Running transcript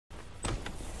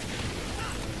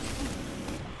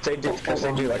Because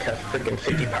they do like have freaking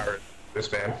 50 power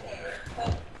this man.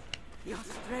 The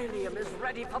Australium is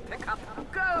ready for pickup.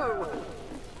 Go!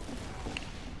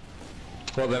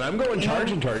 Well then I'm going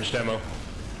charge and charge demo.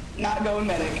 Not going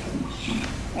medic.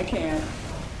 I can't.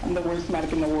 I'm the worst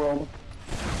medic in the world.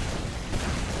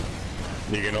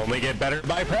 You can only get better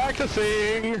by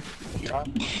practicing!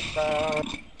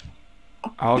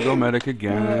 I'll go medic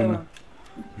again.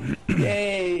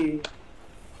 Yay!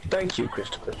 Thank you,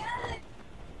 Christopher.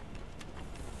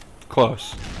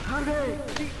 Close. Hooray!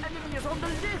 The enemy is on the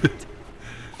lift!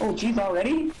 Oh, geez,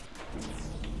 already?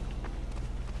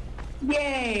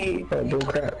 Yay! Oh, bull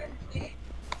crap.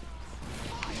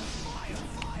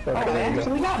 Oh, I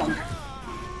actually got him.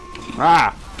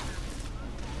 Ah!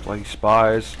 Bloody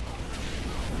spies.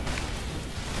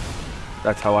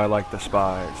 That's how I like the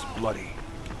spies. Bloody.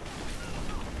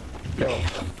 Yo.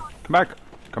 Come back.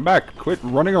 Come back. Quit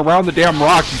running around the damn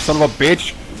rock, you son of a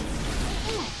bitch.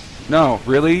 No,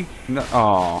 really? No.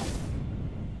 Aw.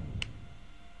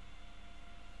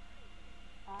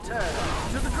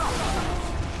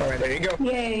 Alright, there you go.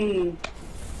 Yay!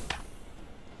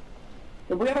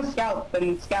 If we have a scout,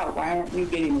 then scout, why aren't we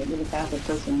getting it? We're the fastest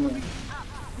person here.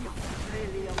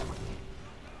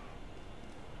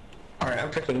 Alright,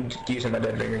 I'm freaking using my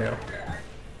dead finger now.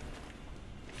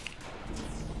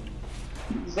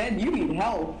 Zed, you need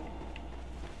help.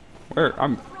 Where?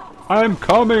 I'm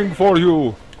coming for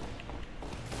you.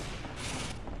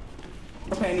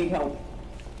 Okay, I need help.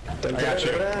 I got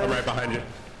you. I'm right behind you.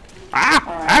 Ah!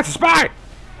 Alright. That's a spy!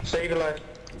 Save your life.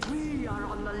 We are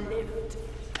on the lift.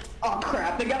 Oh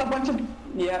crap, they got a bunch of...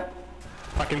 Yeah.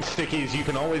 Fucking stickies, you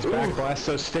can always backblast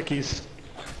those stickies.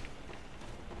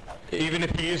 Even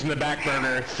if you're using the back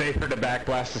burner, it's safer to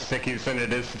backblast the stickies than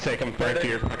it is to take them right to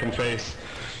your fucking face.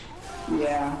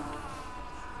 Yeah.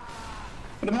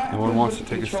 But I'm not No one good wants with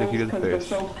to take a controls sticky to the 'cause they're face.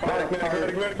 so far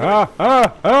apart. Ah!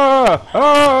 Ah! Ah!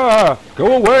 Ah!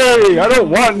 Go away! I don't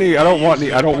want any! I don't want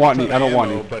any! I don't want any! I don't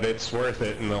want any! But it's worth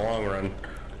it in the long run.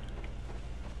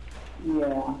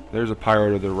 Yeah. There's a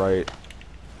pyro to the right.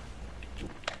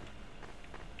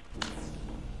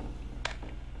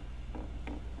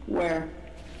 Where?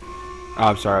 Oh,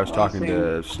 I'm sorry, I was talking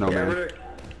to Yeah, Snowman. Rick.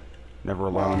 Never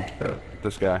alone. Oh.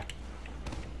 This guy.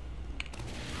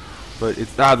 But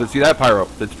it's see that pyro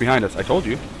that's behind us. I told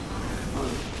you.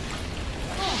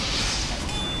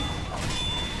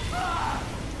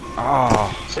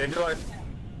 Ah. Save your life.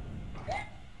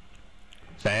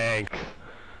 Thank.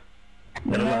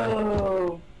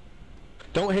 No.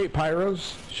 Don't hate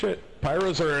pyros. Shit.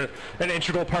 Pyros are an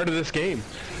integral part of this game.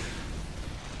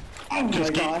 Oh my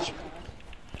gosh.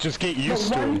 Just get The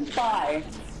used to one them. spy.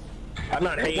 I'm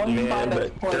not hating, one man, spy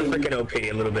but that's they're playing. freaking OP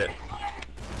a little bit.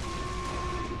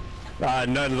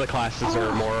 None of the classes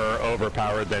are more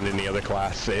overpowered than any other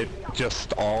class. It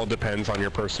just all depends on your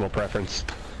personal preference.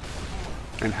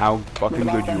 And how fucking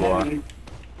good you are.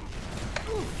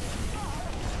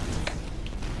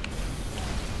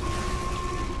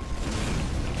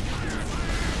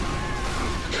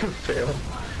 Fail.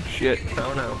 Shit.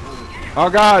 Oh no. Oh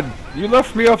god! You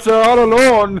left me up there all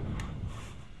alone!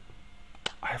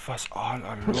 I was all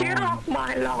alone. Get off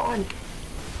my lawn!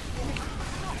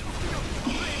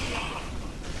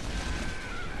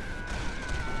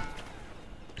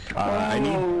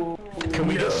 Can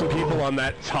we get some people on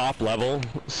that top level?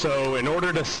 So in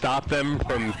order to stop them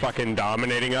from fucking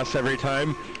dominating us every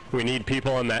time, we need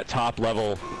people on that top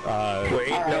level. Wait,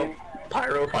 no.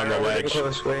 Pyro, On the we're getting ledge.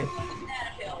 close, wait.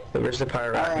 Where's the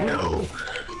pyro? Alright. No.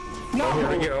 No. Oh,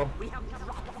 here we go. We have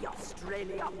dropped the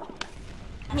Australium.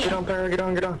 Get on, pyro, get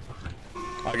on, get on.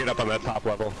 I'll get up on that top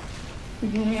level.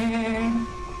 Yeah.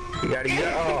 You gotta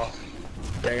get, oh.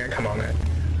 Dang it, come on, man.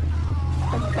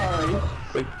 I'm sorry.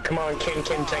 Wait, come on, King,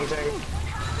 Tang, Tang.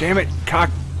 Damn it, cock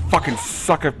fucking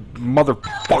sucker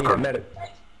motherfucker. Medic.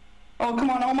 Oh, come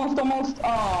on, almost.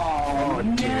 Oh,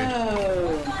 dude.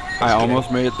 no. I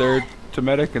almost made it there to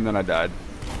medic and then I died.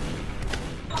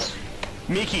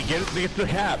 Miki, get the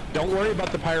cap. Don't worry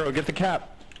about the pyro. Get the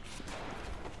cap.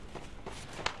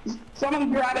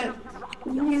 Someone grab it.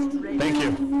 Thank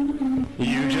you.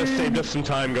 You just saved us some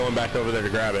time going back over there to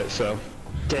grab it, so.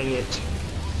 Dang it.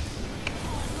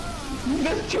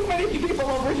 There's too many people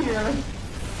over here.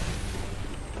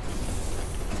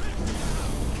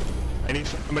 I need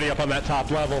somebody up on that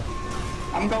top level.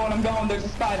 I'm going. There's a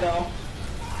spy, though.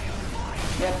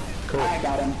 Yep, Cool. I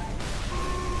got him.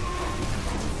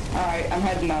 Alright, I'm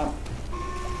heading up.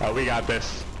 Oh, we got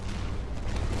this.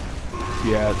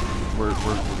 Yeah, we're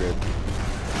good.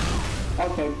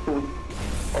 Okay, cool.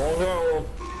 Oh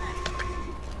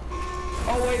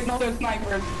Oh, wait, no, there's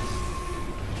snipers.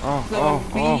 Oh, So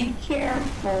be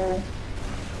careful.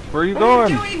 Where are you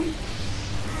going?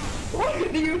 What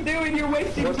are you doing? You're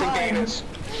wasting What's the time. games?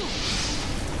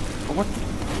 What?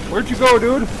 Where'd you go,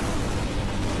 dude?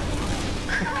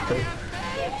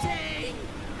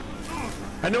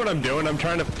 I know what I'm doing. I'm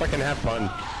trying to fucking have fun.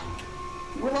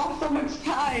 We lost so much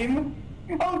time.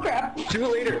 Oh crap. See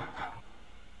you later.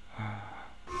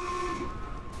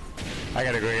 I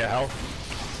gotta go get help.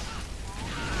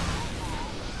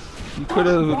 You could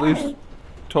have at least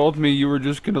told me you were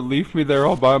just gonna leave me there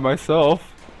all by myself.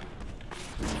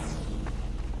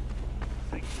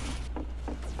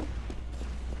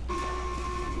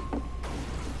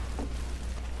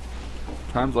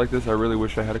 Times like this, I really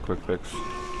wish I had a quick fix.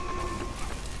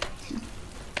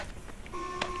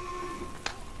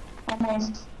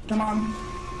 Almost. Come on.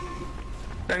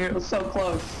 Dang it. We're so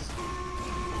close.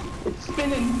 It's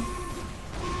spinning.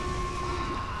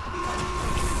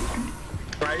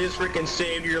 I just freaking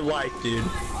saved your life, dude.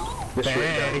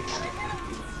 Thanks.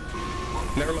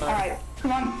 Never mind. Alright,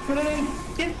 come on, put it in.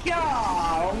 Let's go!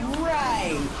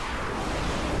 Alright!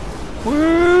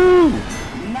 Woo!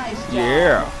 Nice job.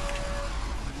 Yeah.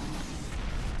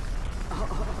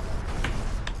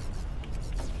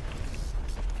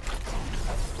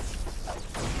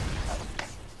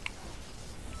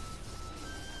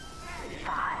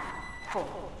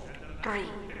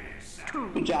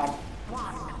 Good job.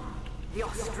 The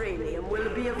Australian will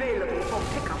be available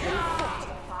for pickup in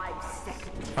 45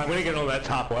 seconds. I'm gonna get on that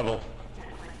top level.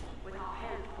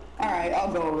 Alright,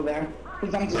 I'll go over there.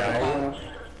 Cause I'm Yeah.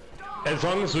 As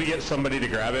long as we get somebody to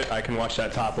grab it, I can watch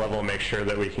that top level and make sure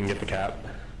that we can get the cap.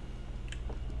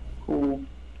 cool.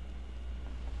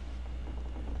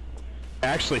 I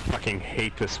actually fucking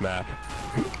hate this map.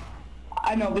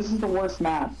 I know, this is the worst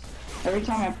map. Every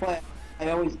time I play, I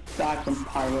always die from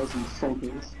pyros and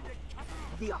soldiers.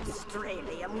 The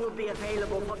Australian will be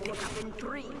available for pickup in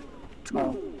 3, 2,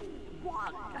 Oh.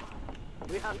 1.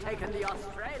 We have taken the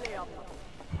Australian.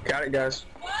 Got it, guys.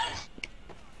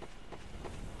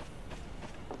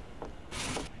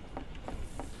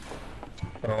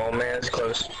 Oh man, it's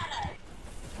close.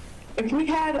 If we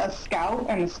had a scout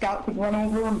and the scout could run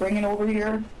over and bring it over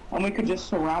here, and we could just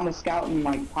surround the scout in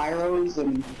like pyros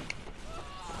and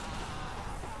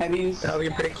heavies. That would be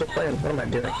a pretty cool plan. What am I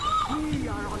doing? We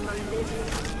are on the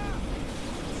list.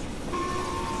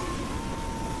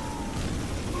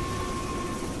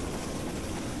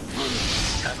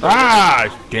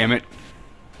 Ah! Damn it.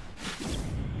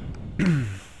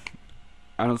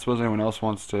 I don't suppose anyone else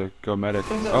wants to go medic.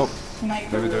 There's a Oh,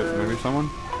 sniper. maybe someone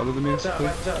other than me, What's up? please.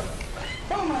 What's up?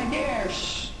 Oh my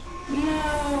gosh! No!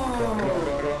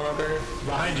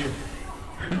 Behind you.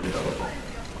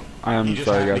 I am You just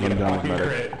sorry have guys, to I'm get a done with fucking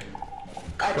medic. crit.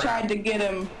 I tried to get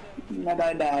him, but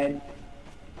I died.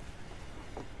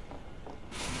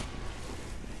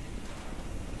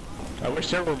 I wish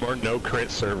there were more no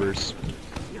crit servers.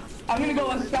 I'm gonna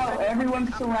go a scout.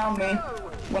 Everyone surround me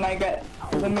when I get.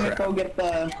 I'm gonna go get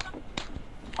the.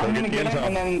 I'm gonna get him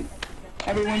and then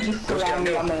everyone just surround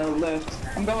me on the lift.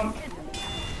 I'm going.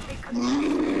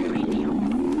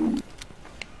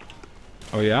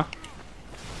 Oh yeah?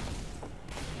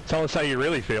 Tell us how you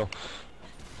really feel.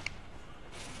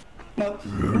 Nope.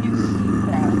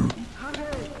 Crap.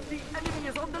 The enemy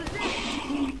is on the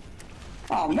list.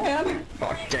 Oh man.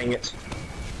 Oh, dang it.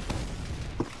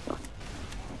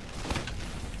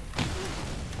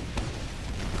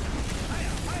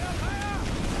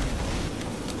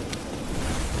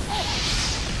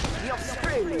 The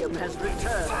Australian has returned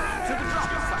to the drop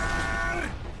site.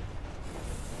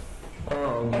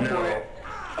 Oh I'm for no. it.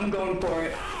 I'm going for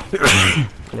it.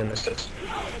 I missed it.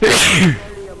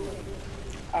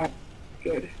 Alright.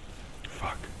 Good.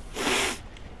 Fuck.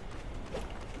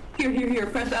 Here.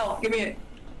 Press L. Give me it.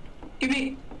 Give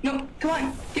me. No. Come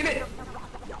on. Give it.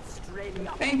 The Australian.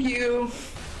 Thank you.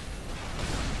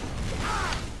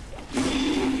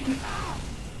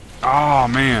 Oh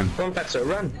man. Run, Fatso,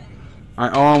 run. I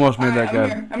almost made that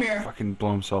Alright, guy I'm here. fucking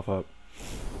blow himself up.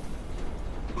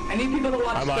 I need people to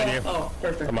watch I'm on the. you. Oh,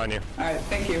 perfect. I'm on you. Alright,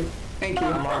 thank you. Thank you.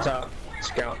 I'm on top.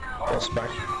 Scout. Close by.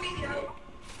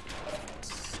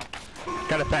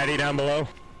 Got a fatty down below.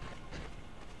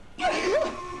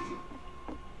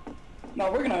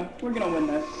 No, we're gonna win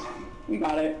this. We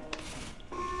got it.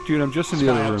 Dude, I'm just in the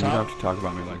Spy other up room. You don't top. have to talk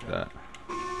about me like that.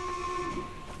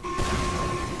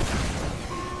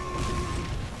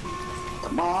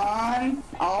 Come on.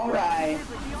 All right.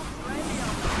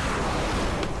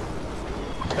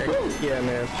 Hey, yeah,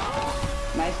 man.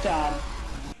 Nice job.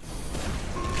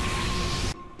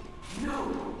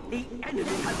 The enemy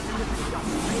has delivered the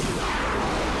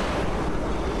Australian.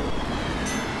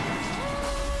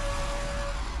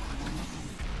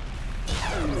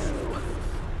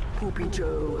 Poopy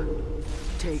Joe.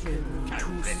 Taken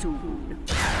too soon.